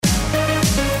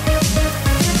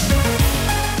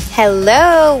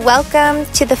Hello, welcome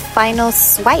to The Final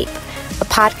Swipe, a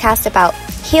podcast about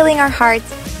healing our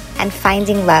hearts and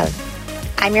finding love.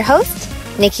 I'm your host,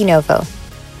 Nikki Novo.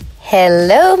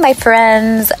 Hello, my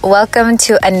friends. Welcome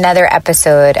to another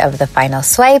episode of The Final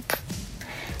Swipe.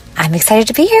 I'm excited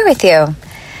to be here with you.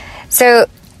 So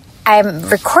I'm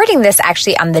recording this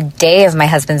actually on the day of my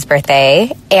husband's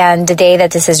birthday, and the day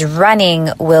that this is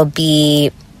running will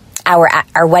be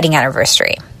our wedding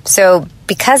anniversary. So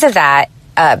because of that,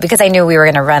 because I knew we were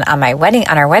going to run on our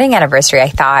wedding anniversary, I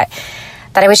thought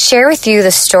that I would share with you the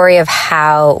story of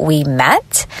how we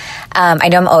met. I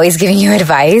know I'm always giving you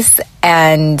advice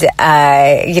and,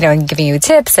 giving you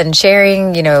tips and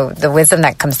sharing, the wisdom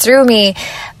that comes through me.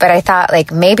 But I thought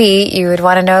maybe you would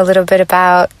want to know a little bit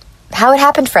about how it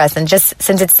happened for us. And just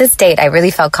since it's this date, I really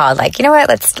felt called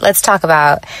let's talk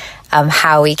about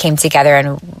how we came together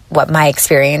and what my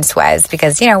experience was,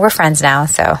 because, we're friends now.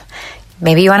 So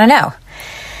maybe you want to know.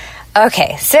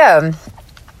 Okay, so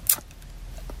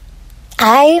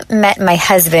I met my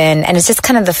husband, and it's just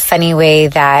kind of the funny way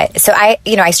that, so I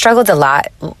struggled a lot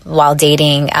while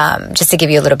dating. Just to give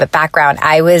you a little bit background,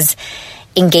 I was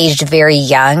engaged very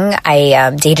young.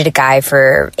 I dated a guy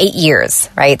for 8 years,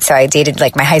 right? So I dated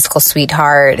my high school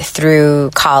sweetheart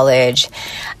through college.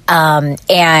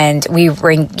 And we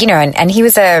were, and he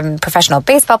was a professional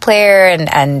baseball player.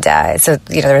 And so,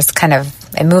 there was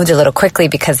I moved a little quickly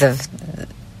because of,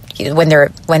 when there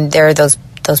are those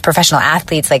professional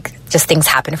athletes, just things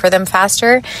happen for them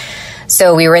faster.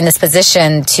 So we were in this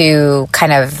position to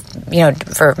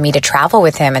for me to travel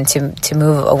with him and to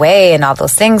move away and all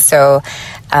those things. So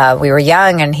we were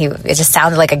young, and it just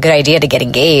sounded like a good idea to get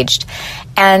engaged.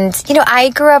 And, I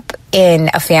grew up in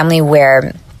a family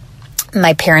where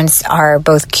my parents are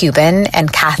both Cuban and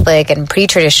Catholic and pretty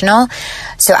traditional.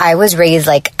 So I was raised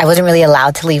I wasn't really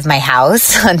allowed to leave my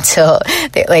house until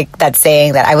that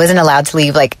saying that I wasn't allowed to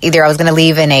leave. Either I was going to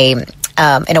leave in a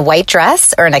white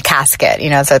dress or in a casket,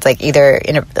 so it's either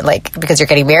in a, because you're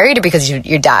getting married or because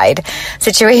you died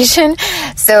situation.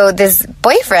 So this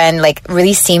boyfriend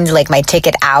really seemed like my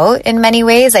ticket out in many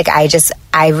ways.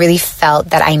 I really felt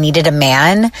that I needed a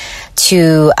man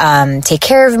to take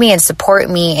care of me and support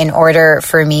me in order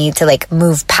for me to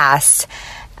move past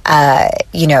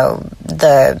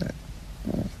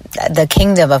the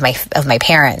kingdom of my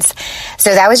parents.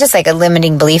 So that was just a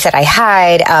limiting belief that I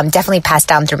had, definitely passed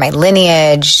down through my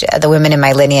lineage. The women in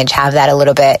my lineage have that a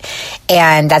little bit.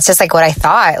 And that's just what I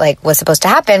thought was supposed to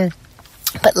happen.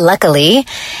 But luckily,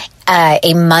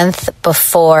 a month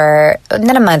before,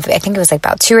 not a month, I think it was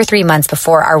about 2 or 3 months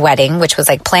before our wedding, which was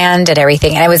planned and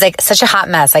everything. And it was such a hot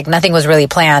mess. Nothing was really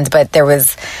planned, but there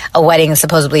was a wedding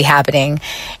supposedly happening.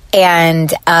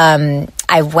 And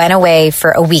I went away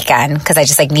for a weekend because I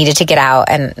just needed to get out.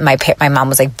 And my mom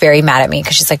was very mad at me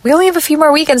because she's we only have a few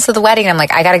more weekends to the wedding. And I'm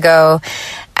I gotta go.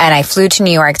 And I flew to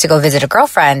New York to go visit a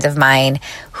girlfriend of mine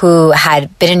who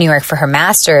had been in New York for her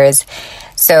master's.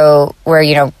 So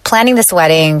we're, planning this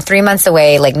wedding 3 months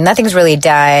away, nothing's really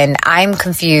done. I'm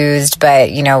confused,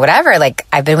 but, whatever.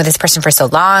 I've been with this person for so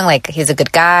long. He's a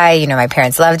good guy. My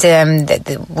parents loved him.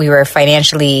 We were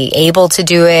financially able to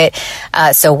do it.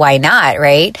 So why not,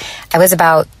 right? I was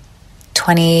about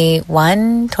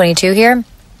 21, 22 here.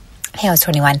 I was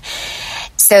 21.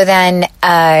 So then,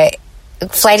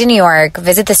 fly to New York,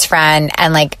 visit this friend,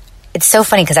 and it's so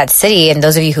funny because that city, and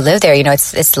those of you who live there,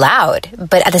 it's loud,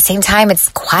 but at the same time, it's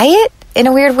quiet in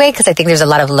a weird way because I think there's a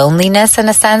lot of loneliness in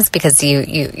a sense because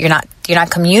you're not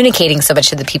communicating so much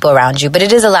to the people around you, but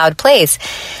it is a loud place.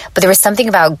 But there was something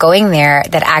about going there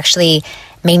that actually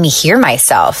made me hear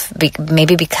myself,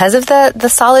 maybe because of the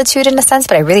solitude in a sense,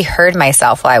 but I really heard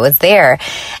myself while I was there.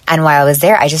 And while I was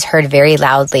there, I just heard very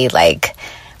loudly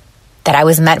that I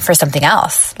was meant for something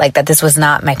else, that this was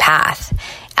not my path.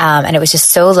 And it was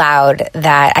just so loud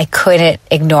that I couldn't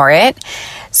ignore it.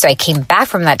 So I came back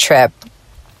from that trip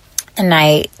and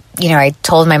I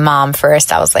told my mom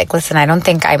first, I was listen, I don't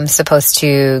think I'm supposed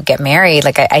to get married.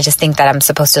 I just think that I'm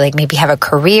supposed to maybe have a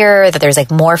career, that there's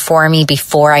more for me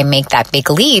before I make that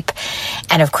big leap.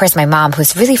 And of course, my mom,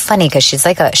 who's really funny because she's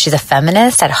a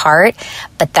feminist at heart,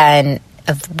 but then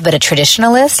a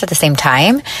traditionalist at the same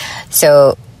time.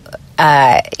 So,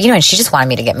 and she just wanted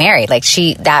me to get married.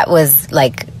 That was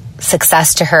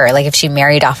success to her. If she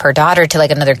married off her daughter to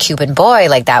another Cuban boy,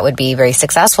 that would be very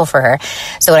successful for her.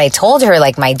 So when I told her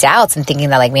my doubts and thinking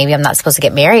that maybe I'm not supposed to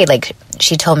get married,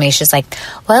 she told me, she's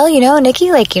well,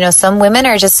 Nikki, some women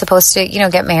are just supposed to,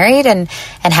 get married and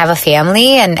have a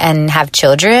family and have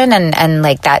children and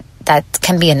that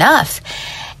can be enough.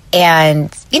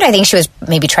 And, I think she was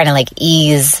maybe trying to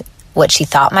ease what she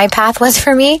thought my path was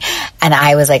for me. And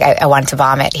I was like, I wanted to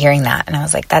vomit hearing that. And I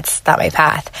was like, that's not my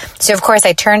path. So of course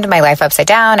I turned my life upside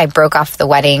down. I broke off the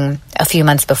wedding a few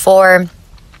months before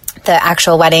the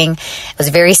actual wedding. It was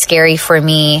very scary for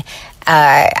me.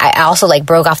 I also like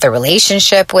broke off the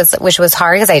relationship, which was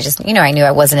hard because I just, I knew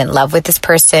I wasn't in love with this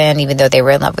person, even though they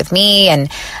were in love with me. And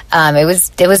it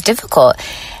was difficult.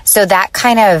 So that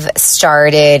kind of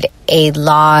started a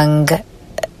long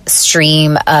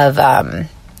stream of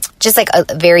just like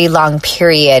a very long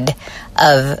period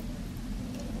of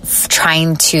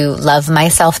trying to love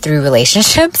myself through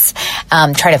relationships,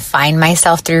 try to find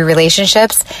myself through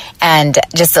relationships, and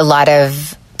just a lot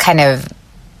of kind of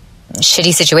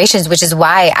shitty situations, which is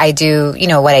why I do,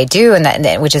 what I do, and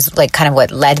that which is like kind of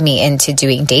what led me into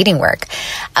doing dating work.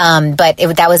 But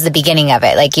that was the beginning of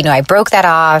it. Like, I broke that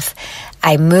off.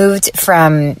 I moved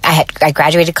from, I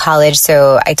graduated college,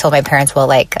 so I told my parents,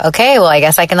 okay, I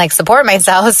guess I can support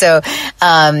myself. So,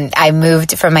 I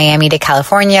moved from Miami to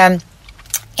California.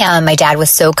 My dad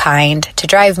was so kind to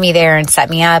drive me there and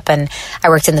set me up, and I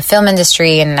worked in the film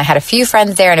industry, and I had a few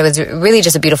friends there, and it was really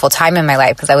just a beautiful time in my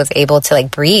life because I was able to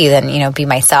breathe and, be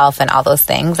myself and all those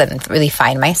things and really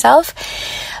find myself.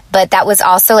 But that was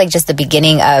also just the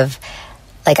beginning of,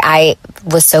 I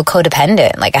was so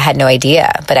codependent. I had no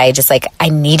idea, but I just I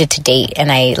needed to date,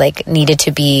 and I needed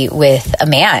to be with a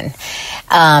man,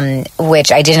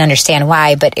 which I didn't understand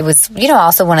why, but it was,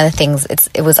 also one of the things,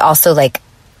 it was also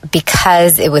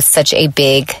because it was such a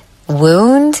big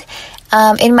wound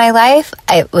in my life,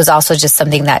 it was also just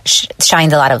something that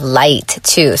shined a lot of light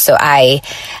too. So I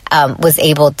was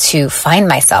able to find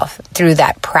myself through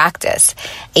that practice,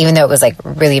 even though it was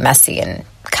really messy and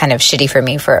kind of shitty for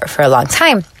me for a long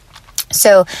time.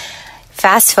 So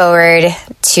fast forward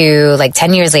to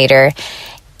 10 years later,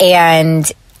 and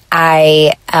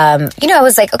I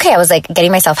was okay, I was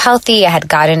getting myself healthy. I had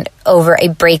gotten over a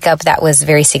breakup that was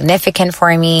very significant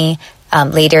for me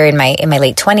later in my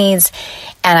late 20s.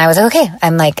 And I was okay.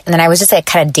 And then I was just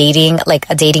kind of dating,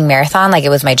 a dating marathon. It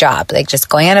was my job, just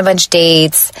going on a bunch of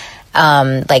dates,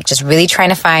 just really trying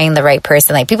to find the right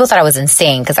person. People thought I was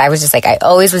insane because I was just I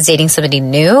always was dating somebody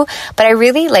new, but I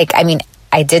really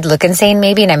I did look insane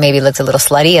maybe, and I maybe looked a little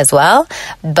slutty as well.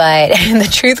 But the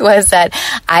truth was that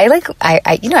I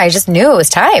just knew it was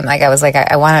time. I was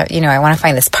I want to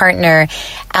find this partner.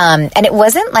 And it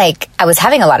wasn't I was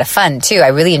having a lot of fun too.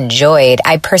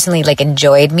 I personally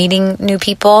enjoyed meeting new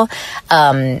people.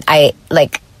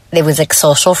 It was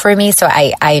social for me. So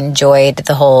I enjoyed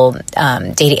the whole,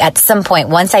 dating. At some point,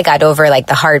 once I got over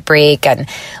the heartbreak, and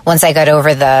once I got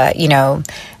over the,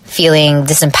 feeling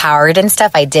disempowered and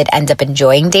stuff, I did end up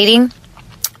enjoying dating.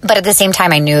 But at the same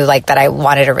time, I knew that I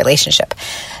wanted a relationship.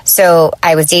 So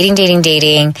I was dating.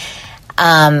 And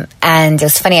it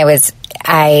was funny.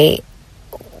 I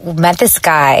met this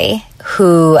guy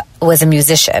who was a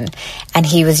musician, and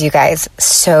he was, you guys,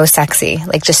 so sexy,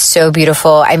 just so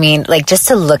beautiful. I mean, just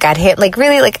to look at him,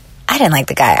 really, I didn't like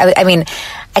the guy.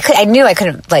 I knew I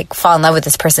couldn't fall in love with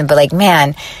this person, but man,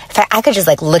 if I could just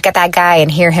look at that guy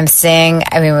and hear him sing,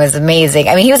 I mean, it was amazing.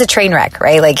 I mean, he was a train wreck,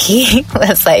 right? He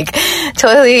was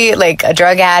totally a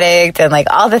drug addict and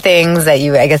all the things that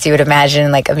I guess you would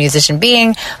imagine a musician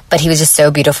being, but he was just so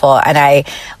beautiful. And I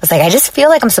was I just feel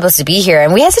I'm supposed to be here.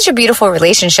 And we had such a beautiful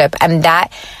relationship, and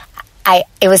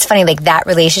it was funny, that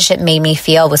relationship made me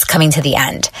feel was coming to the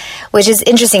end, which is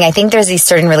interesting. I think there's these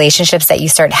certain relationships that you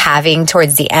start having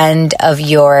towards the end of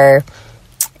your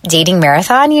dating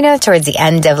marathon, towards the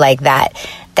end of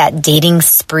that dating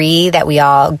spree that we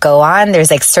all go on.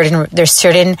 There's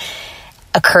certain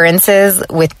occurrences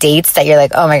with dates that you're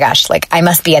oh my gosh, I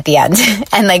must be at the end.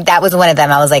 And that was one of them.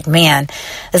 I was man,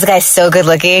 this guy's so good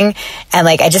looking, and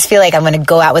I just feel I'm going to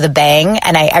go out with a bang.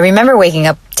 And I remember waking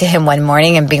up to him one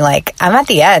morning and being I'm at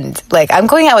the end. I'm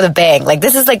going out with a bang.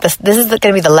 This is this is going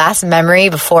to be the last memory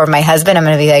before my husband. I'm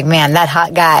going to be man, that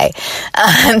hot guy,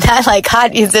 that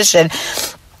hot musician.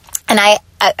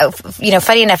 And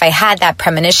funny enough, I had that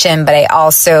premonition, but I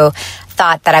also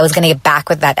thought that I was going to get back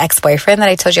with that ex-boyfriend that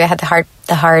I told you I had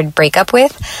the hard breakup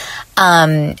with.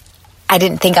 I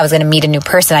didn't think I was going to meet a new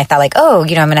person. I thought I'm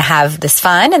going to have this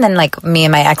fun. And then me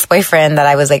and my ex-boyfriend that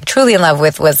I was truly in love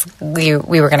with we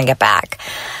were going to get back.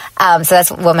 So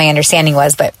that's what my understanding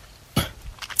was, but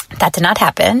that did not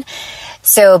happen.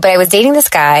 But I was dating this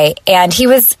guy, and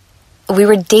we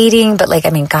were dating, but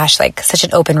such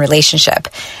an open relationship.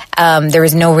 There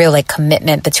was no real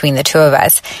commitment between the two of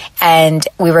us. And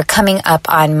we were coming up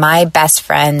on my best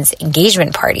friend's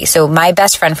engagement party. So my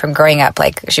best friend from growing up,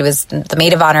 she was the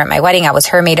maid of honor at my wedding. I was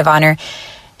her maid of honor.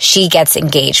 she gets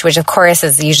engaged, which of course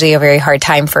is usually a very hard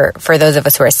time for those of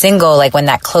us who are single. Like when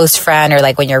that close friend or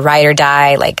like when your ride or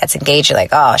die like gets engaged, you're like,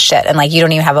 oh shit. And like you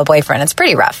don't even have a boyfriend. It's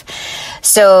pretty rough.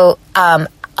 So,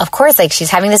 of course, like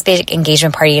she's having this big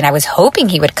engagement party and I was hoping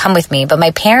he would come with me, but my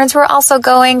parents were also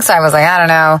going. So I was like, I don't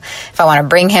know if I want to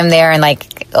bring him there and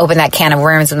like open that can of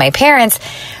worms with my parents.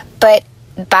 But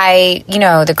by,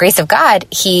 the grace of God,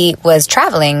 he was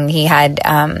traveling.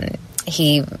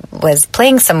 He was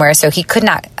playing somewhere, so he could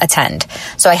not attend.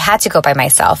 So I had to go by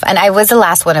myself. And I was the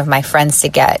last one of my friends to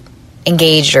get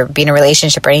engaged or be in a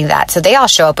relationship or any of that. So they all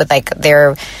show up with like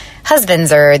their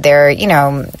husbands or their,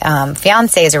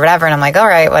 fiancés or whatever. And I'm like, all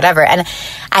right, whatever. And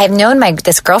I have known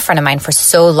this girlfriend of mine for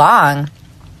so long,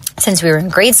 since we were in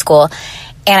grade school.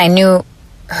 And I knew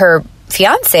her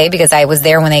fiancé because I was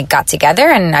there when they got together.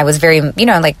 And I was very,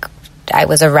 I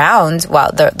was around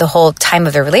the whole time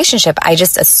of their relationship. I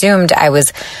just assumed I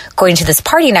was going to this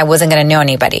party and I wasn't going to know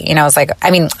anybody. I was like,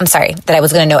 I'm sorry, that I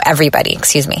was going to know everybody.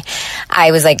 Excuse me.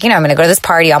 I was like, I'm going to go to this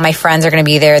party. All my friends are going to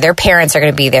be there. Their parents are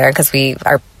going to be there because we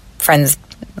are friends.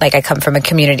 Like I come from a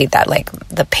community that like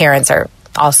the parents are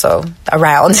also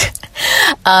around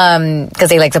because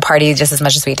they like to party just as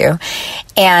much as we do.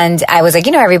 And I was like,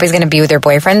 everybody's going to be with their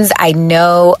boyfriends. I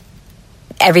know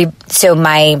so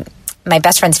my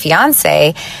best friend's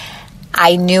fiance,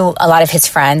 I knew a lot of his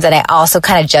friends and I also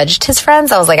kind of judged his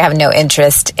friends. I was like, I have no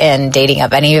interest in dating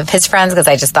up any of his friends because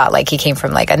I just thought like he came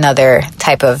from like another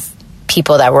type of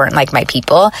people that weren't like my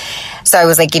people. So I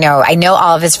was like, I know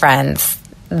all of his friends.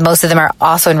 Most of them are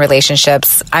also in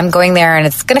relationships. I'm going there and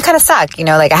it's going to kind of suck.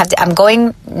 I'm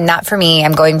going not for me.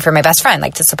 I'm going for my best friend,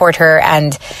 like to support her.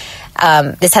 And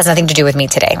this has nothing to do with me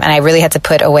today. And I really had to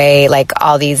put away like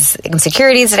all these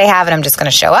insecurities that I have. And I'm just going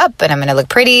to show up and I'm going to look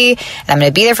pretty and I'm going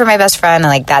to be there for my best friend.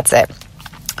 And like, that's it.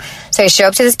 So I show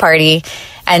up to this party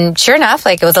and sure enough,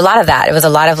 like it was a lot of that. It was a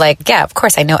lot of like, yeah, of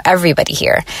course I know everybody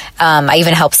here. I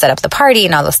even helped set up the party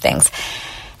and all those things.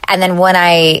 And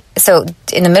then so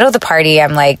in the middle of the party,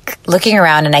 I'm like looking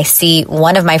around and I see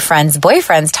one of my friend's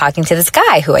boyfriends talking to this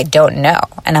guy who I don't know.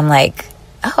 And I'm like,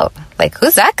 oh, like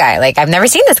who's that guy? Like I've never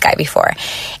seen this guy before.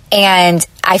 And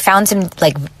I found him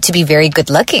like to be very good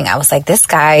looking. I was like, this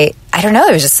guy, I don't know.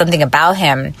 There was just something about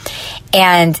him.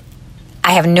 And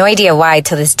I have no idea why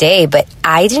to this day, but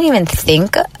I didn't even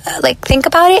think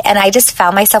about it. And I just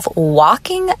found myself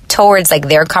walking towards like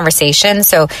their conversation.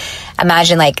 So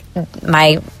imagine like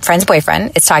my friend's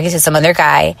boyfriend is talking to some other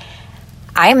guy.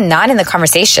 I'm not in the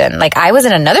conversation. Like I was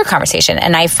in another conversation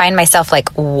and I find myself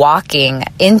like walking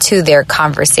into their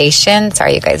conversation.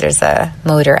 Sorry, you guys, there's a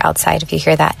motor outside if you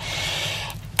hear that.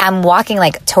 I'm walking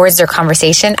like towards their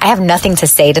conversation. I have nothing to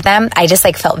say to them. I just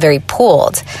like felt very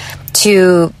pulled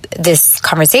to this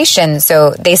conversation.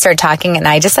 So they started talking and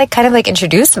I just like kind of like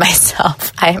introduced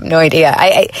myself. I have no idea.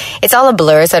 It's all a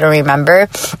blur, so I don't remember.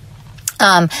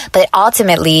 But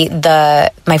ultimately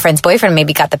my friend's boyfriend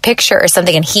maybe got the picture or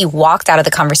something and he walked out of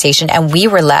the conversation and we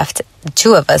were left, the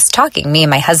two of us talking, me and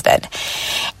my husband.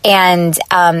 And,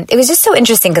 it was just so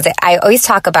interesting because I always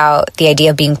talk about the idea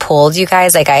of being pulled, you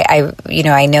guys. Like I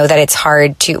know that it's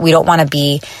hard we don't want to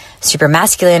be super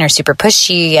masculine or super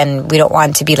pushy and we don't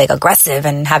want to be like aggressive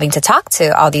and having to talk to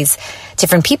all these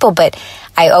different people. But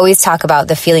I always talk about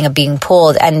the feeling of being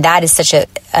pulled. And that is such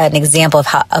an example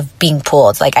of being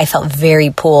pulled. Like I felt very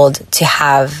pulled to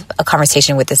have a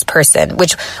conversation with this person,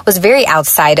 which was very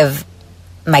outside of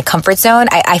my comfort zone.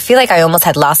 I feel like I almost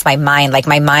had lost my mind. Like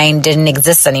my mind didn't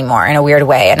exist anymore in a weird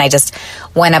way. And I just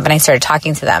went up and I started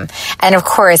talking to them. And of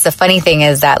course, the funny thing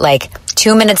is that like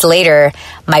 2 minutes later,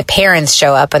 my parents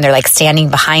show up and they're like standing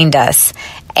behind us.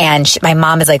 And my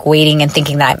mom is like waiting and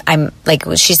thinking that I'm like,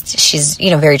 she's,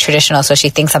 very traditional. So she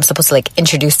thinks I'm supposed to like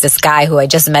introduce this guy who I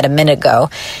just met a minute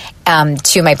ago,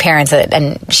 to my parents.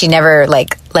 And she never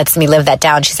like lets me live that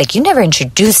down. She's like, you never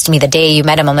introduced me the day you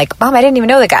met him. I'm like, Mom, I didn't even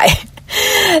know the guy.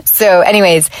 So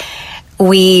anyways,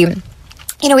 we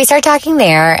start talking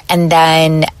there and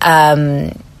then,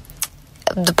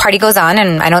 the party goes on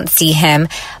and I don't see him,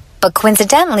 but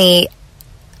coincidentally,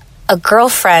 a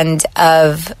girlfriend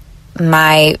of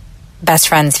my best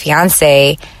friend's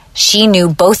fiance, she knew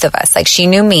both of us. Like she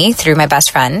knew me through my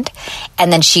best friend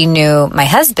and then she knew my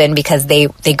husband because they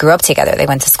grew up together. They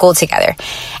went to school together.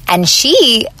 And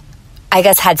she I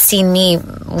guess, had seen me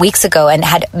weeks ago and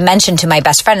had mentioned to my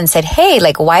best friend and said, hey,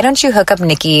 like, why don't you hook up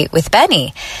Nikki with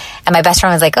Benny? And my best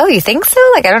friend was like, oh, you think so?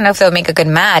 Like, I don't know if they'll make a good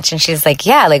match. And she's like,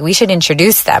 yeah, like, we should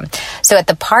introduce them. So at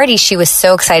the party, she was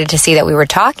so excited to see that we were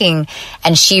talking.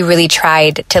 And she really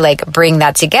tried to, like, bring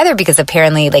that together because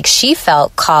apparently, like, she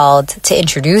felt called to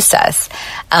introduce us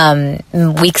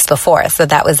weeks before. So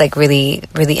that was, like, really,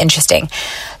 really interesting.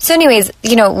 So anyways,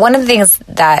 you know, one of the things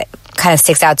that kind of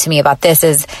sticks out to me about this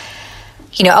is,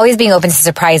 you know, always being open to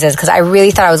surprises, because I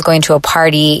really thought I was going to a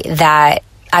party that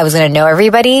I was going to know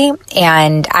everybody,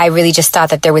 and I really just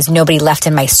thought that there was nobody left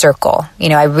in my circle. You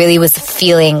know, I really was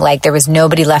feeling like there was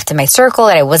nobody left in my circle,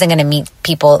 and I wasn't going to meet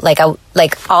people, like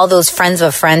all those friends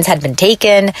of friends had been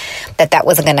taken, that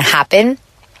wasn't going to happen.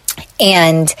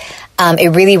 And it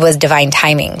really was divine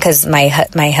timing, because my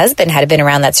husband had been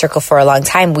around that circle for a long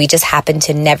time. We just happened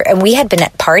to never, and we had been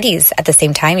at parties at the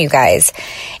same time, you guys,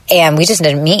 and we just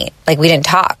didn't meet. Like, we didn't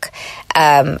talk,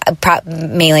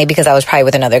 mainly because I was probably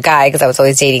with another guy, because I was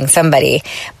always dating somebody.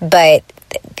 But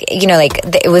you know, like,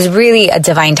 it was really a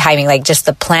divine timing. Like, just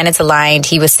the planets aligned.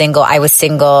 He was single, I was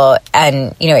single,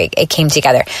 and you know, it came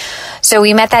together. So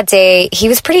we met that day. He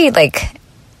was pretty, like,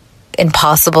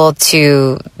 impossible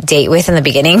to date with in the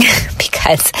beginning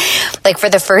because, like, for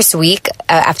the first week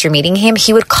after meeting him,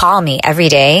 he would call me every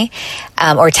day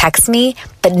or text me,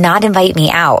 but not invite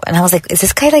me out. And I was like, is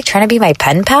this guy, like, trying to be my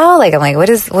pen pal? Like, I'm like, what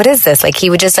is this? Like, he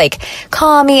would just, like,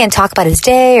 call me and talk about his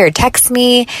day or text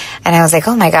me. And I was like,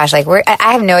 oh my gosh, like,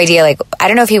 I have no idea. Like, I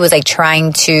don't know if he was, like,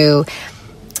 trying to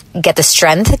get the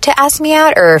strength to ask me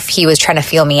out or if he was trying to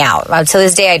feel me out. To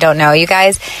this day, I don't know, you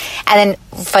guys. And then,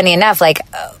 funny enough, like,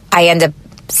 I end up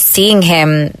seeing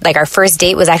him, like, our first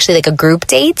date was actually, like, a group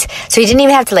date. So he didn't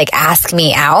even have to, like, ask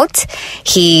me out.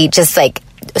 He just, like,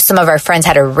 some of our friends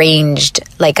had arranged,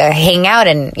 like, a hangout,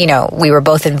 and, you know, we were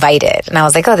both invited. And I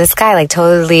was like, oh, this guy, like,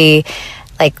 totally,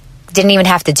 like, didn't even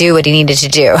have to do what he needed to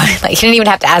do. Like, he didn't even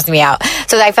have to ask me out.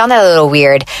 So I found that a little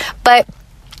weird. But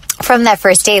from that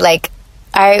first date, like,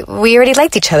 we already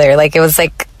liked each other. Like, it was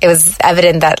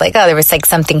evident that, like, oh, there was, like,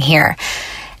 something here.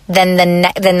 Then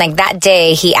like that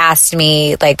day, he asked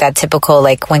me, like, that typical,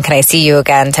 like, when can I see you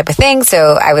again type of thing.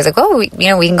 So I was like, oh, you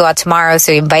know, we can go out tomorrow.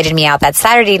 So he invited me out that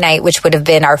Saturday night, which would have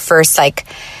been our first, like,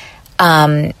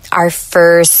 like,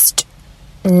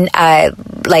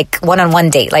 one-on-one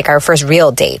date, like our first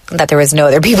real date, that there was no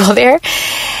other people there.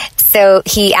 So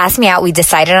he asked me out. We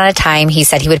decided on a time. He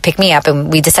said he would pick me up, and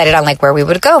we decided on, like, where we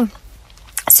would go.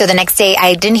 So the next day,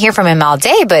 I didn't hear from him all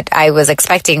day, but I was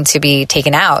expecting to be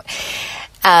taken out.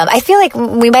 I feel like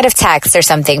we might have texted or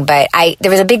something, but there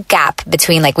was a big gap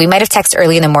between, like, we might have texted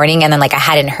early in the morning, and then, like,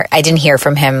 I didn't hear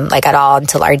from him, like, at all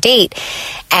until our date.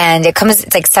 And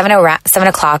it's like 7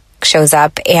 o'clock shows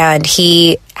up, and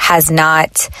he has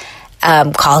not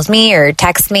called me or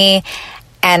texted me.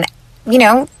 And, you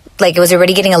know, like, it was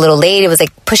already getting a little late. It was,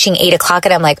 like, pushing 8 o'clock,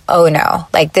 and I'm like, oh no,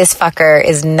 like, this fucker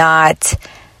is not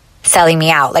selling me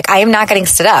out. Like, I am not getting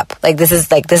stood up. Like, this is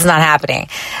not happening.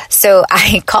 So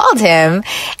I called him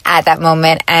at that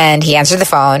moment, and he answered the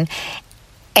phone,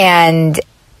 and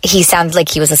he sounded like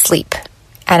he was asleep.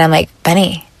 And I'm like,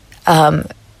 Benny,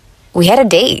 we had a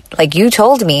date. Like, you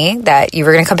told me that you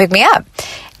were going to come pick me up.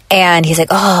 And he's like,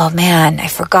 oh man, I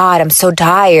forgot. I'm so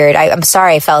tired. I'm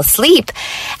sorry, I fell asleep.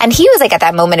 And he was, like, at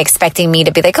that moment expecting me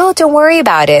to be like, oh, don't worry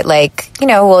about it. Like, you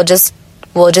know, we'll just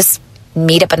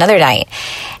meet up another night.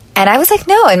 And I was like,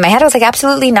 no. In my head, I was like,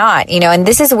 absolutely not. You know, and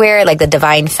this is where, like, the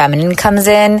divine feminine comes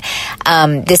in.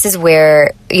 This is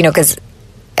where, you know, because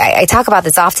I talk about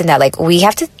this often, that, like, we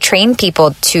have to train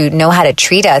people to know how to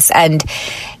treat us. And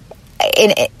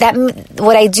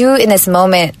what I do in this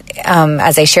moment,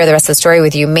 as I share the rest of the story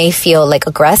with you, may feel, like,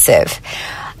 aggressive.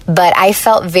 But I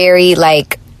felt very,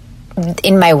 like,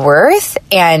 in my worth.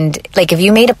 And, like, if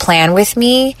you made a plan with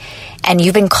me and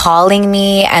you've been calling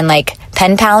me and, like,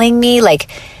 pen paling me, like,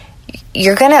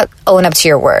 you're gonna own up to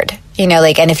your word, you know,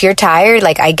 like, and if you're tired,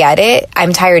 like, I get it.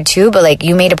 I'm tired too, but, like,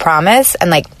 you made a promise, and,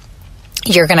 like,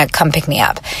 you're gonna come pick me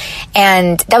up.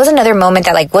 And that was another moment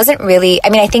that, like, wasn't really, I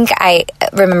mean, I think I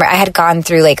remember I had gone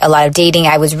through, like, a lot of dating.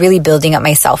 I was really building up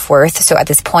my self-worth. So at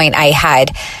this point, I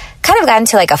had kind of gotten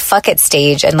to, like, a fuck it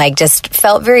stage, and, like, just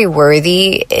felt very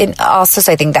worthy. And also,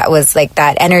 so I think that was, like,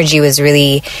 that energy was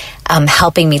really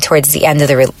helping me towards the end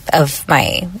of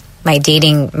my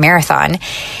dating marathon.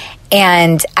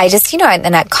 And I just, you know,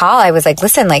 in that call, I was like,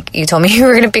 listen, like, you told me you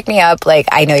were going to pick me up. Like,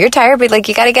 I know you're tired, but, like,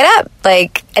 you got to get up.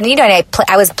 Like, and, you know, and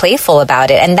I was playful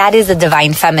about it. And that is the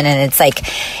divine feminine. It's like,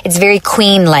 it's very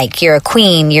queen-like. You're a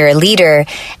queen, you're a leader,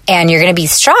 and you're going to be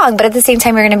strong. But at the same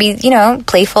time, you're going to be, you know,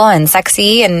 playful and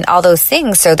sexy and all those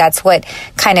things. So that's what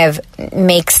kind of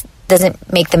makes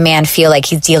doesn't make the man feel like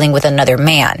he's dealing with another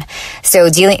man. So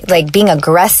being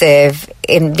aggressive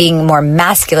and being more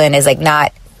masculine is like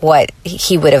not what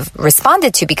he would have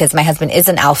responded to, because my husband is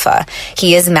an alpha.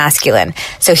 He is masculine.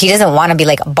 So he doesn't want to be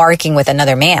like barking with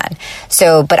another man.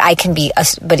 So, but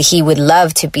he would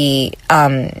love to be,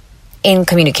 in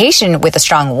communication with a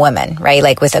strong woman, right?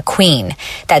 Like with a queen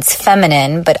that's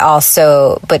feminine, but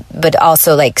also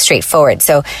like straightforward.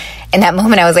 So in that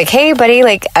moment, I was like, hey, buddy,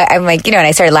 like, I'm like, and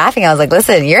I started laughing. I was like,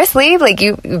 listen, you're asleep. Like,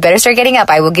 you better start getting up.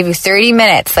 I will give you 30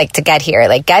 minutes, like, to get here.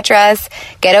 Like, get dressed,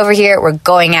 get over here. We're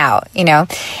going out,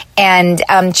 And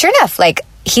sure enough, like,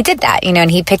 he did that, and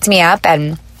he picked me up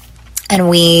and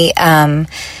we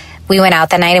went out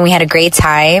that night and we had a great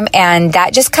time. And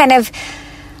that just kind of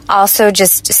also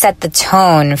just set the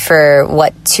tone for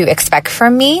what to expect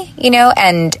from me,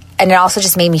 and it also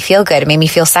just made me feel good. It made me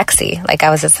feel sexy. Like I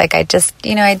was just like, I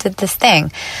did this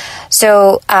thing.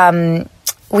 So,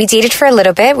 we dated for a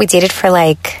little bit. We dated for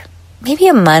like maybe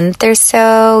a month or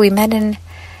so. We met in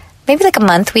maybe like a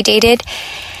month we dated.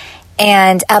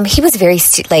 And, he was very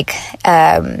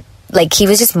like he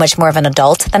was just much more of an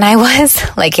adult than I was.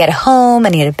 Like he had a home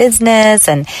and he had a business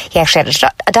and he actually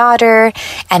had a daughter,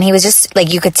 and he was just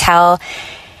like, you could tell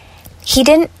he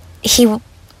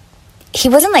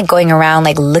wasn't like going around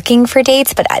like looking for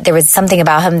dates, but there was something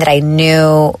about him that I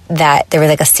knew that there was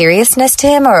like a seriousness to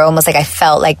him, or almost like I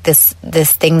felt like this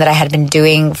thing that I had been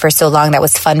doing for so long that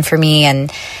was fun for me.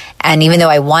 And even though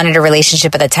I wanted a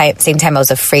relationship at the same time, I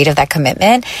was afraid of that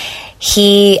commitment.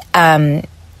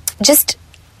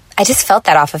 I just felt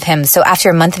that off of him. So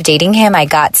after a month of dating him, I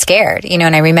got scared,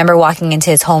 and I remember walking into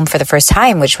his home for the first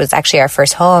time, which was actually our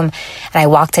first home. And I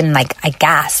walked in and like, I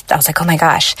gasped. I was like, oh my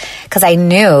gosh. Cause I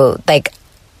knew like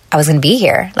I was going to be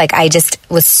here. Like I just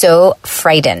was so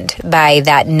frightened by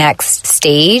that next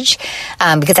stage,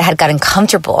 because I had gotten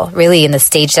comfortable really in the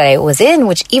stage that I was in,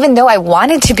 which even though I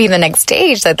wanted to be in the next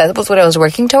stage, that was what I was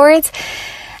working towards.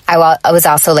 I was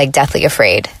also like deathly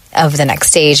afraid of the next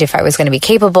stage, if I was going to be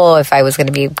capable, if I was going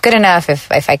to be good enough,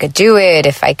 if I could do it,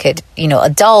 if I could,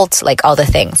 adult, like all the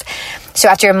things. So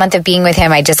after a month of being with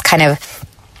him, I just kind of,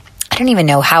 I don't even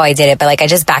know how I did it, but like I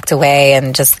just backed away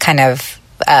and just kind of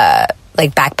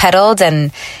like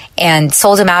backpedaled and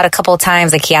sold him out a couple of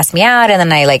times. Like he asked me out, and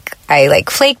then I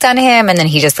flaked on him, and then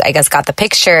he just, I guess, got the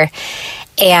picture.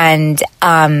 And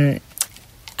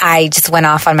I just went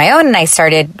off on my own, and I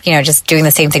started, just doing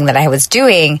the same thing that I was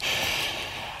doing.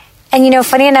 And,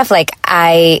 funny enough, like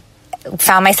I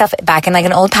found myself back in like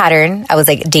an old pattern. I was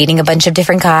like dating a bunch of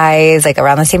different guys, like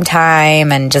around the same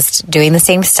time, and just doing the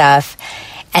same stuff.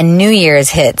 And New Year's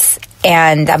hits,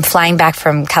 and I'm flying back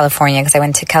from California, because I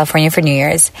went to California for New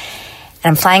Year's.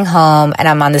 And I'm flying home, and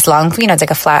I'm on this long, it's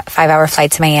like a 5-hour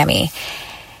flight to Miami.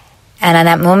 And in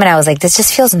that moment, I was like, this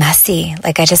just feels messy.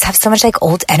 Like, I just have so much, like,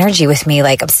 old energy with me.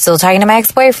 Like, I'm still talking to my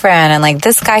ex-boyfriend, and, like,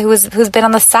 this guy who's been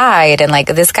on the side, and, like,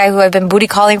 this guy who I've been booty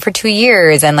calling for 2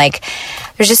 years. And, like,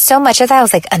 there's just so much of that. I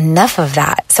was like, enough of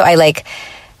that. So I, like,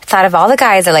 thought of all the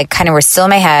guys that, like, kind of were still in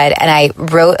my head, and I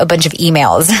wrote a bunch of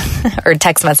emails or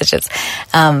text messages.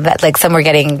 That, like, some were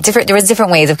getting different. There was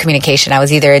different ways of communication. I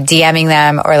was either DMing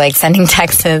them or, like, sending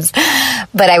texts.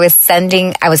 But I was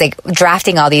like,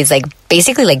 drafting all these, like,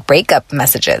 basically, like, breakup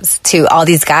messages to all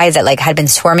these guys that, like, had been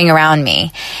swarming around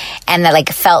me, and that, like,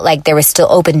 felt like there was still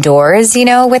open doors,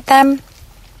 with them.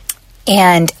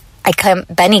 And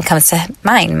Benny comes to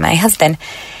mind, my husband.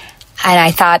 And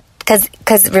I thought,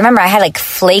 because remember, I had like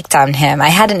flaked on him. I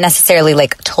hadn't necessarily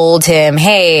like told him,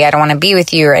 hey, I don't want to be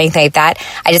with you or anything like that.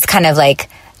 I just kind of like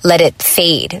let it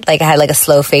fade. Like I had like a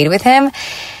slow fade with him.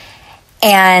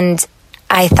 And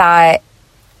I thought,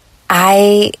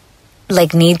 I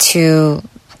like need to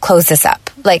close this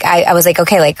up. Like I was like,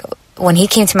 okay, like when he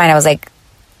came to mind, I was like,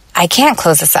 I can't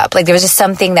close this up. Like there was just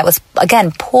something that was,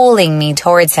 again, pulling me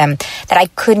towards him, that I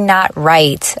could not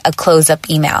write a close-up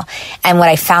email. And what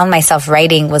I found myself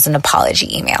writing was an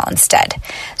apology email instead.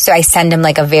 So I send him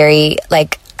like a very,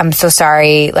 like, I'm so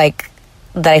sorry, like,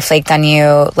 that I flaked on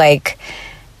you. Like,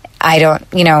 I don't,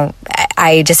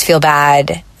 I just feel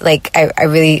bad. Like, I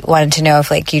really wanted to know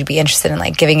if like you'd be interested in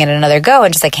like giving it another go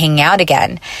and just like hanging out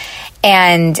again.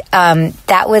 And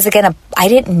that was, again, I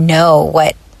didn't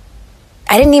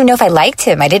even know if I liked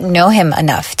him. I didn't know him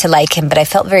enough to like him, but I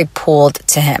felt very pulled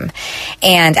to him.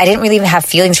 And I didn't really even have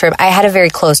feelings for him. I had a very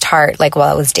closed heart, like, while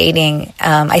I was dating.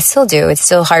 I still do. It's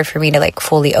still hard for me to, like,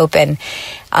 fully open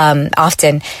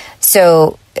often.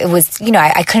 So it was,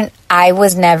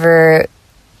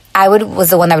 I was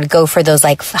the one that would go for those,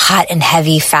 like, hot and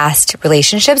heavy, fast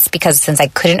relationships, because since I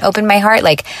couldn't open my heart,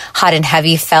 like, hot and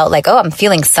heavy felt like, oh, I'm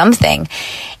feeling something.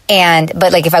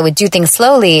 But like if I would do things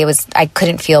slowly, I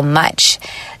couldn't feel much.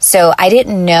 So I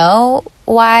didn't know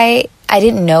why. I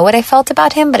didn't know what I felt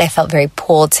about him, but I felt very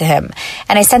pulled to him.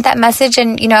 And I sent that message,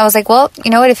 and, I was like, well,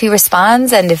 you know what, if he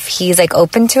responds and if he's like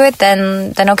open to it,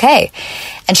 then okay.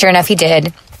 And sure enough, he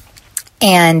did.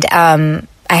 And I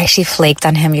actually flaked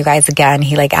on him, you guys, again.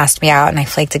 He like asked me out and I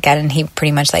flaked again, and he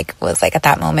pretty much like was like at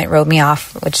that moment wrote me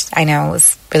off, which I know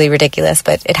was really ridiculous,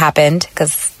 but it happened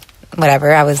because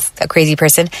whatever, I was a crazy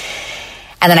person.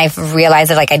 And then I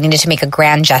realized that like I needed to make a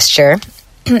grand gesture.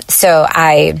 So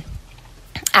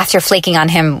after flaking on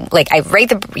him, like I write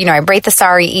the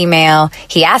sorry email.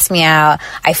 He asked me out.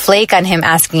 I flake on him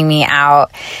asking me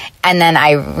out. And then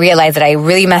I realized that I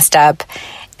really messed up.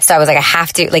 So I was like, I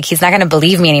have to, like, he's not going to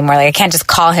believe me anymore. Like, I can't just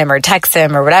call him or text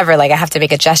him or whatever. Like, I have to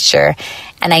make a gesture.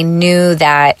 And I knew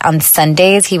that on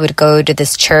Sundays he would go to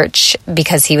this church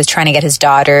because he was trying to get his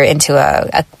daughter into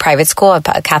a private school, a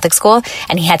Catholic school,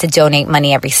 and he had to donate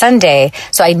money every Sunday.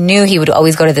 So I knew he would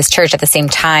always go to this church at the same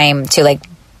time to like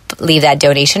leave that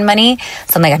donation money.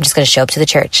 So I'm like, I'm just going to show up to the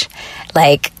church.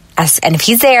 Like, and if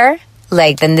he's there,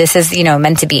 like, then this is,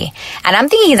 meant to be. And I'm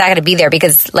thinking he's not going to be there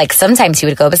because like sometimes he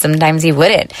would go, but sometimes he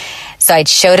wouldn't. So I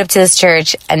showed up to this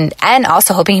church and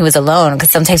also hoping he was alone,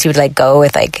 because sometimes he would like go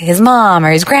with like his mom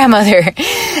or his grandmother.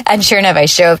 And sure enough, I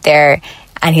show up there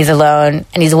and he's alone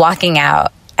and he's walking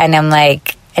out, and I'm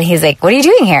like, and he's like, what are you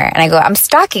doing here? And I go, I'm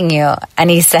stalking you. And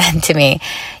he said to me,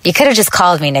 you could have just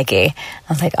called me, Nikki. I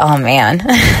was like, oh man.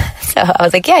 So I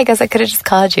was like, yeah, I guess I could have just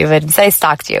called you, but instead I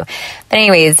stalked you. But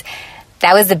anyways,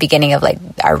 that was the beginning of like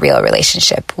our real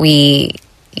relationship. You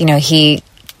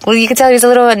could tell he was a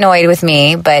little annoyed with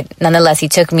me, but nonetheless, he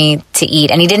took me to eat,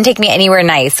 and he didn't take me anywhere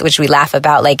nice, which we laugh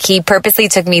about. Like, he purposely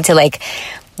took me to like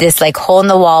this like hole in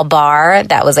the wall bar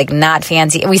that was like not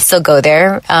fancy. We still go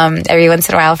there every once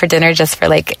in a while for dinner, just for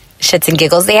like shits and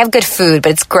giggles. They have good food,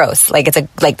 but it's gross. Like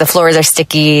like the floors are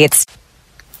sticky.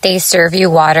 They serve you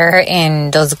water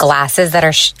in those glasses that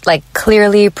are like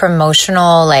clearly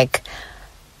promotional, like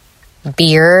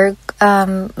beer,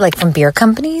 like from beer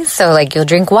companies. So like you'll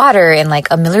drink water in like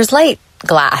a Miller's Light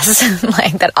glass,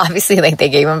 like that obviously like they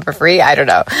gave them for free. I don't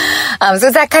know. So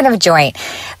it's that kind of joint.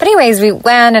 But anyways, we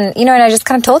went and, and I just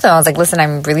kind of told them, I was like, listen,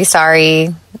 I'm really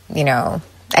sorry,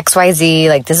 XYZ,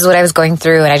 like this is what I was going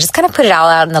through. And I just kind of put it all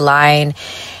out in the line.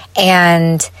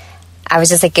 And I was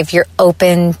just like, if you're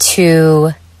open to,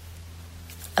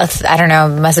 I don't know,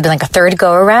 it must have been like a third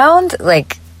go around,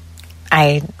 like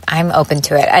I'm open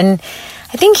to it. And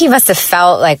I think he must have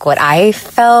felt like what I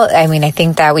felt. I mean, I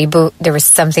think that there was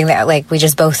something that like we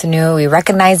just both knew. We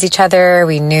recognized each other.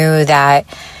 We knew that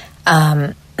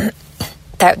that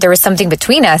there was something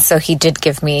between us. So he did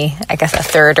give me, I guess, a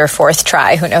third or fourth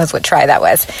try. Who knows what try that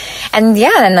was? And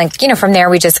yeah, and like, from there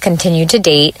we just continued to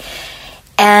date.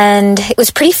 And it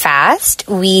was pretty fast.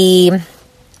 We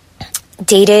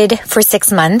dated for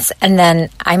 6 months, and then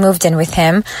I moved in with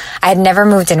him. I had never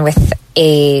moved in with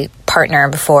a partner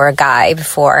before, a guy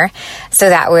before. So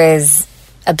that was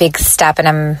a big step, and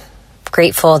I'm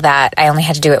grateful that I only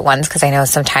had to do it once, because I know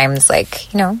sometimes, like,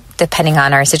 depending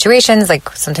on our situations, like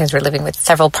sometimes we're living with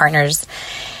several partners,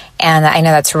 and I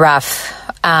know that's rough.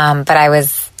 But I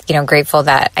was, grateful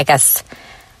that I guess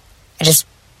I just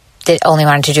only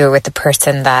wanted to do it with the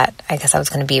person that I guess I was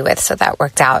going to be with. So that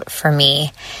worked out for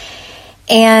me.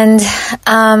 And,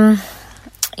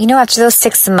 after those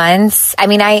 6 months,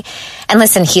 and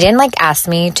listen, he didn't like ask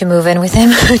me to move in with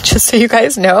him. Just so you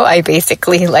guys know, I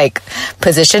basically like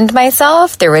positioned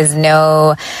myself. There was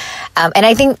no, and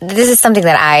I think this is something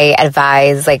that I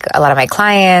advise like a lot of my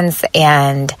clients.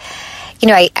 And,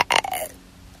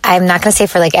 I'm not going to say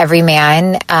for like every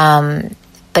man,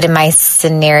 but in my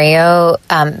scenario,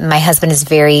 my husband is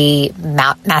very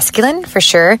masculine for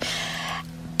sure.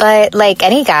 But like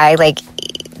any guy, like,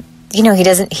 he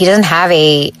doesn't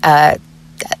have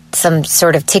some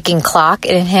sort of ticking clock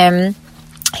in him.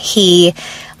 He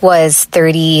was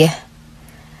 35,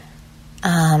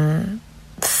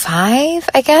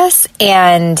 I guess.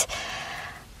 And,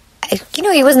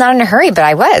 he was not in a hurry, but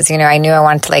I was, I knew I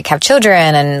wanted to like have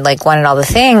children and like wanted all the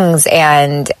things.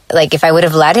 And like, if I would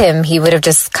have let him, he would have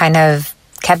just kind of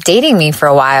kept dating me for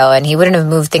a while, and he wouldn't have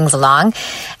moved things along.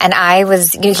 And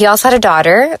he also had a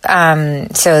daughter.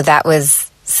 So that was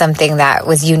something that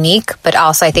was unique, but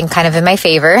also I think kind of in my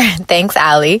favor. Thanks,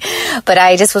 Allie. But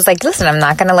I just was like, listen, I'm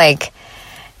not going to like,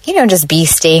 just be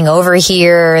staying over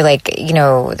here. Like,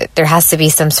 there has to be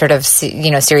some sort of,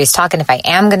 serious talk. And if I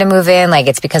am going to move in, like,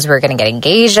 it's because we're going to get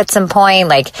engaged at some point.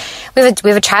 Like, we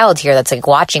have a child here that's like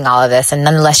watching all of this, and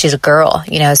nonetheless, she's a girl,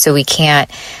 so we have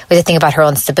to think about her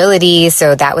own stability.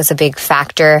 So that was a big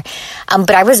factor.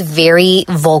 But I was very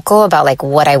vocal about like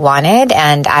what I wanted,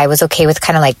 and I was okay with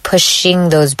kind of like pushing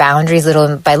those boundaries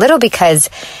little by little, because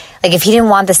like, if he didn't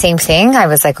want the same thing, I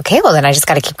was like, okay, well, then I just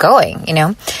got to keep going,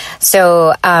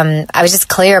 So I was just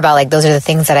clear about, like, those are the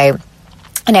things that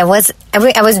I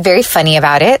was very funny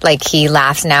about it. Like, he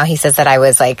laughs now. He says that I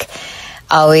was, like,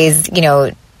 always,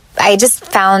 I just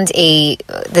found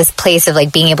this place of,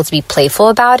 like, being able to be playful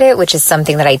about it, which is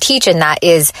something that I teach, and that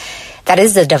is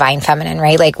the divine feminine,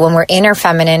 right? Like, when we're in our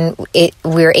feminine,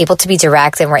 we're able to be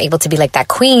direct and we're able to be like that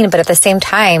queen, but at the same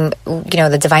time,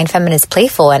 the divine feminine is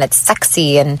playful and it's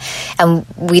sexy, and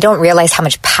we don't realize how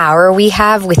much power we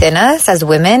have within us as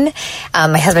women.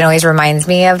 My husband always reminds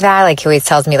me of that. Like, he always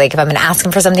tells me, like, if I'm going to ask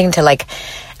him for something, to like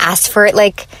ask for it,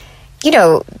 like,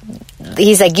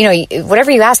 he's like,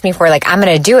 whatever you ask me for, like, I'm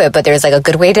going to do it, but there's like a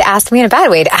good way to ask me and a bad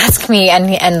way to ask me.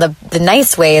 And the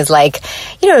nice way is like,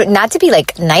 not to be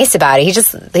like nice about it.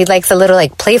 He likes a little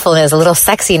like playfulness, a little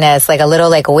sexiness, like a little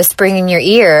like whispering in your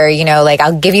ear, like,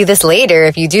 I'll give you this later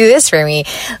if you do this for me.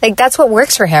 Like, that's what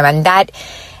works for him. And that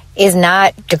is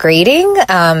not degrading.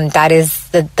 That is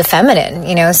the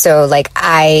feminine, so like,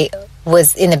 I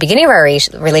was in the beginning of our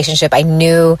relationship, I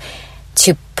knew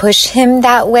to push him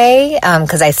that way,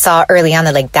 because I saw early on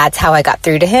that, like, that's how I got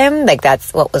through to him, like,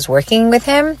 that's what was working with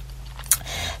him.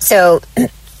 So, I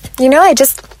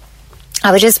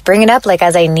would just bring it up, like,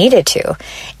 as I needed to.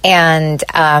 And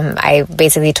I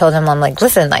basically told him, I'm like,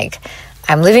 listen, like,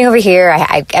 I'm living over here.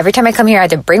 I every time I come here, I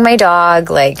have to bring my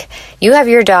dog. Like, you have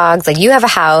your dogs. Like, you have a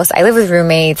house. I live with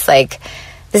roommates. Like,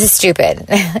 this is stupid.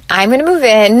 I'm going to move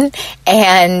in,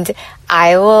 and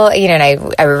I will, and I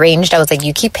arranged, I was like,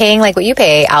 you keep paying like what you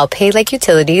pay. I'll pay like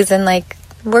utilities, and like,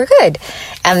 we're good.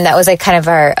 And that was like kind of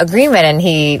our agreement. And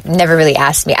he never really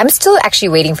asked me. I'm still actually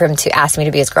waiting for him to ask me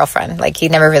to be his girlfriend. Like, he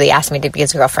never really asked me to be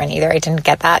his girlfriend either. I didn't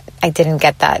get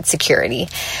that security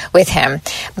with him.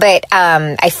 But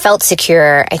I felt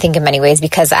secure, I think, in many ways,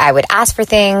 because I would ask for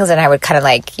things, and I would kind of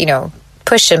like,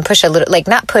 push a little, like,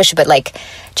 not push, but like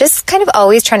just kind of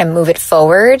always trying to move it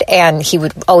forward. And he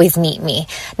would always meet me,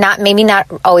 maybe not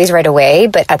always right away,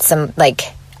 but at some, like,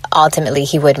 ultimately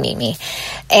he would meet me.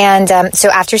 And so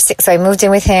I moved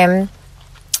in with him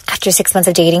after 6 months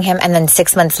of dating him, and then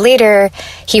 6 months later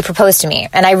he proposed to me.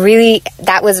 And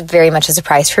that was very much a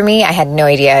surprise for me. I had no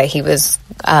idea he was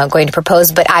going to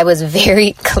propose, but I was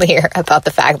very clear about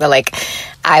the fact that, like,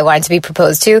 I wanted to be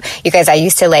proposed to. You guys, I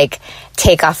used to like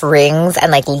take off rings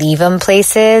and like leave them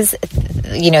places,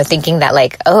 thinking that,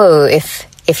 like, oh, if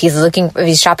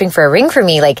he's shopping for a ring for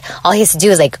me, like, all he has to do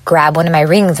is like grab one of my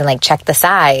rings and like check the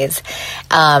size.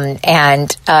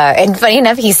 And funny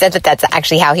enough, he said that that's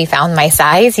actually how he found my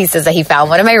size. He says that he found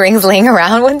one of my rings laying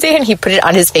around one day, and he put it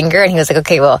on his finger, and he was like,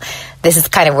 okay, well, this is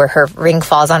kind of where her ring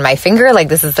falls on my finger. Like,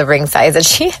 this is the ring size that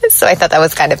she is. So I thought that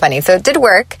was kind of funny. So it did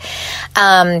work. But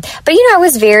I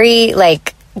was very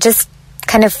like, just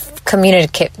kind of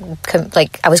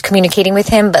I was communicating with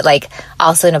him, but like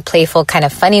also in a playful kind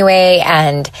of funny way.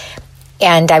 And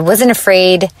I wasn't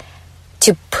afraid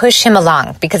to push him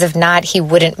along, because if not, he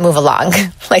wouldn't move along.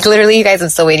 Like, literally, you guys, I'm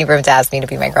still waiting for him to ask me to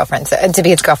be my girlfriend, to be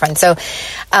his girlfriend. So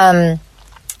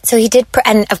he did.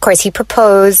 And of course he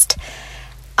proposed.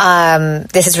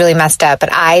 This is really messed up, but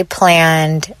I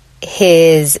planned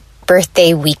his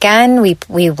birthday weekend.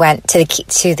 We went to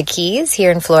the Keys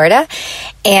here in Florida,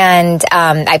 and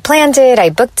I planned it. I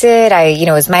booked it.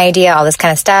 It was my idea, all this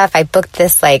kind of stuff. I booked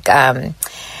this like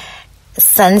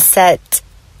sunset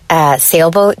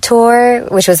sailboat tour,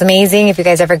 which was amazing. If you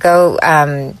guys ever go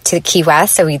to Key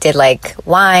West, so we did like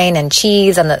wine and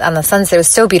cheese on the sunset. It was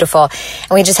so beautiful,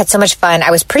 and we just had so much fun.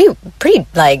 I was pretty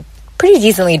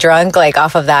decently drunk, like,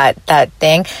 off of that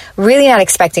thing. Really not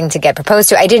expecting to get proposed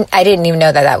to. I didn't even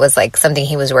know that was like something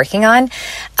he was working on.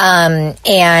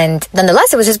 And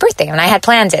nonetheless, it was his birthday, and I had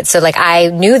planned it. So like, I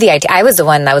knew I was the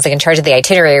one that was like in charge of the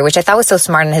itinerary, which I thought was so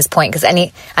smart on his part, because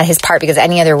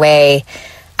any other way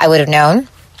I would have known.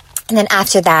 And then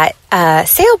after that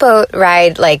sailboat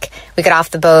ride, like, we got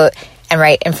off the boat, and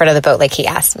right in front of the boat, like, he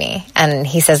asked me. And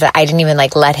he says that I didn't even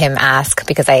like let him ask,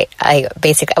 because I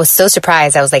was so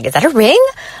surprised. I was like, is that a ring?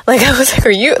 Like, I was like,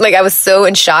 are you, like, I was so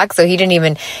in shock. So he didn't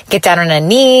even get down on a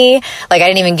knee. Like, I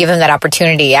didn't even give him that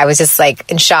opportunity. I was just like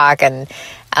in shock. And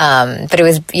but it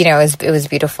was, it was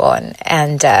beautiful.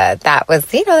 And that was,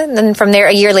 and then from there,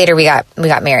 a year later, we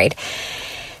got married.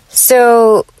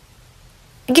 So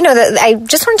I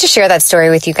just wanted to share that story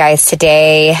with you guys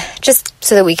today, just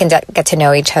so that we can get to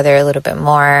know each other a little bit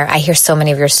more. I hear so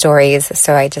many of your stories,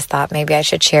 so I just thought maybe I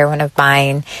should share one of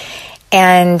mine.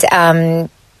 And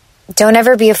don't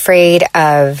ever be afraid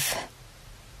of,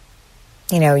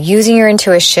 using your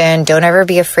intuition. Don't ever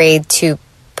be afraid to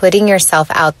putting yourself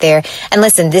out there. And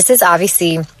listen, this is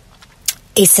obviously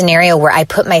a scenario where I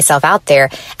put myself out there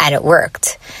and it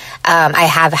worked. I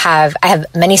have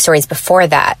many stories before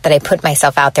that I put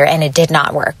myself out there and it did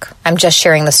not work. I'm just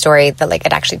sharing the story that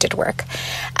it actually did work.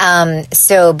 But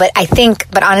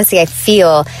honestly, I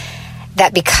feel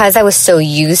that because I was so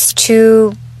used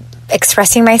to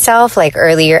expressing myself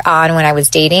earlier on when I was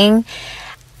dating,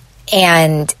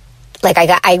 and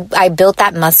I built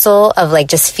that muscle of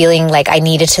just feeling like I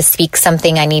needed to speak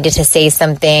something, I needed to say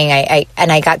something.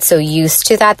 I got so used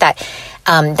to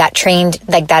that trained,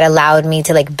 that allowed me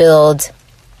to build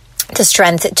the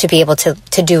strength to be able to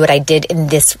do what I did in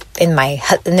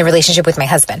the relationship with my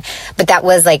husband. But that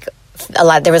was there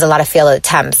was a lot of failed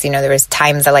attempts. There was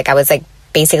times that I was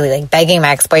basically begging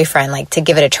my ex-boyfriend to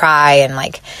give it a try, and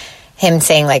him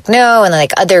saying no,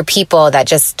 and other people that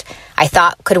just I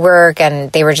thought could work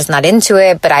and they were just not into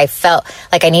it, but I felt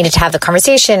like I needed to have the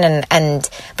conversation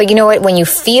but you know what, when you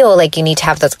feel like you need to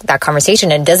have that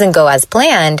conversation and it doesn't go as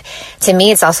planned, to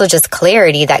me it's also just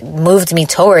clarity that moved me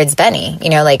towards Benny.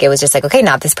 It was just okay,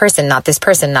 not this person, not this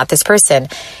person, not this person.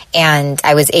 And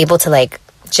I was able to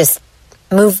just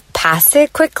move past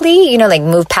it quickly,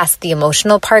 move past the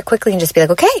emotional part quickly and just be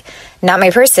okay, not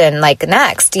my person,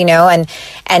 next, and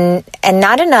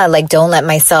not in a don't let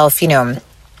myself,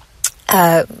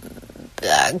 go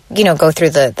through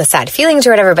the sad feelings or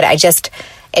whatever, but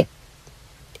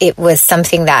it was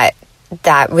something that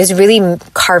was really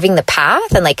carving the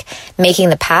path and making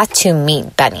the path to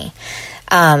meet Benny.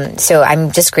 So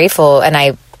I'm just grateful.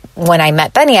 And when I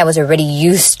met Benny, I had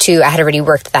already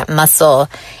worked that muscle,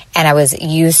 and I was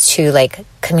used to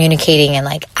communicating and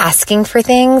asking for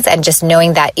things, and just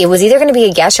knowing that it was either going to be a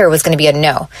yes or it was going to be a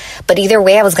no. But either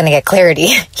way, I was going to get clarity.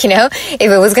 If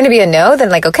it was going to be a no, then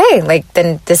okay,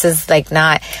 then this is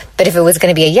not. But if it was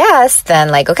going to be a yes, then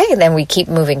okay, then we keep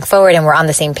moving forward and we're on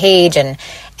the same page. And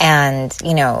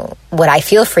what I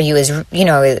feel for you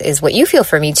is what you feel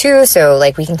for me too. So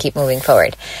we can keep moving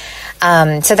forward.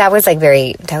 So that was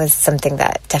that was something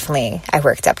that definitely I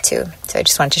worked up to. So I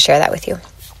just wanted to share that with you.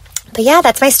 But yeah,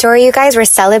 that's my story, you guys. We're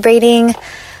celebrating,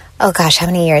 oh gosh, how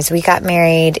many years? We got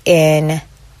married in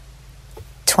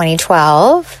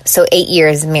 2012. So 8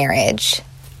 years marriage.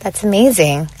 That's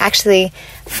amazing. Actually,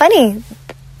 funny,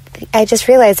 I just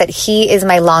realized that he is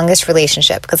my longest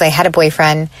relationship, because I had a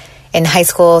boyfriend in high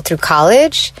school through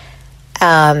college.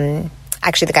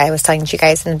 Actually, the guy I was telling you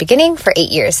guys in the beginning, for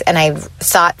 8 years. And I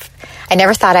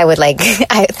never thought I would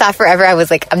I thought forever I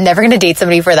was I'm never going to date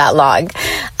somebody for that long.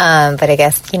 But I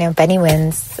guess, Benny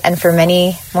wins, and for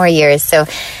many more years. So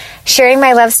sharing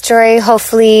my love story,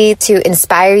 hopefully to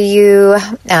inspire you,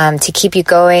 to keep you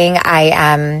going. I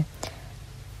am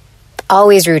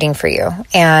always rooting for you,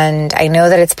 and I know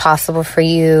that it's possible for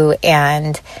you.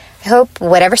 And I hope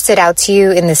whatever stood out to you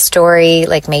in this story,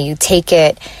 may you take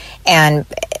it and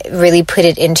really put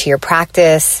it into your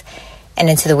practice and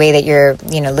into the way that you're,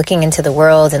 looking into the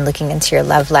world and looking into your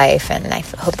love life. And I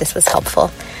hope this was helpful.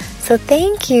 So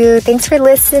thank you. Thanks for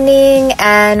listening.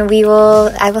 And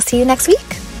I will see you next week.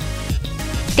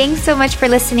 Thanks so much for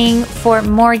listening. For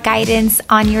more guidance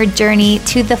on your journey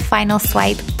to the final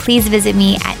swipe, please visit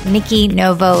me at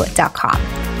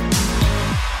NikkiNovo.com.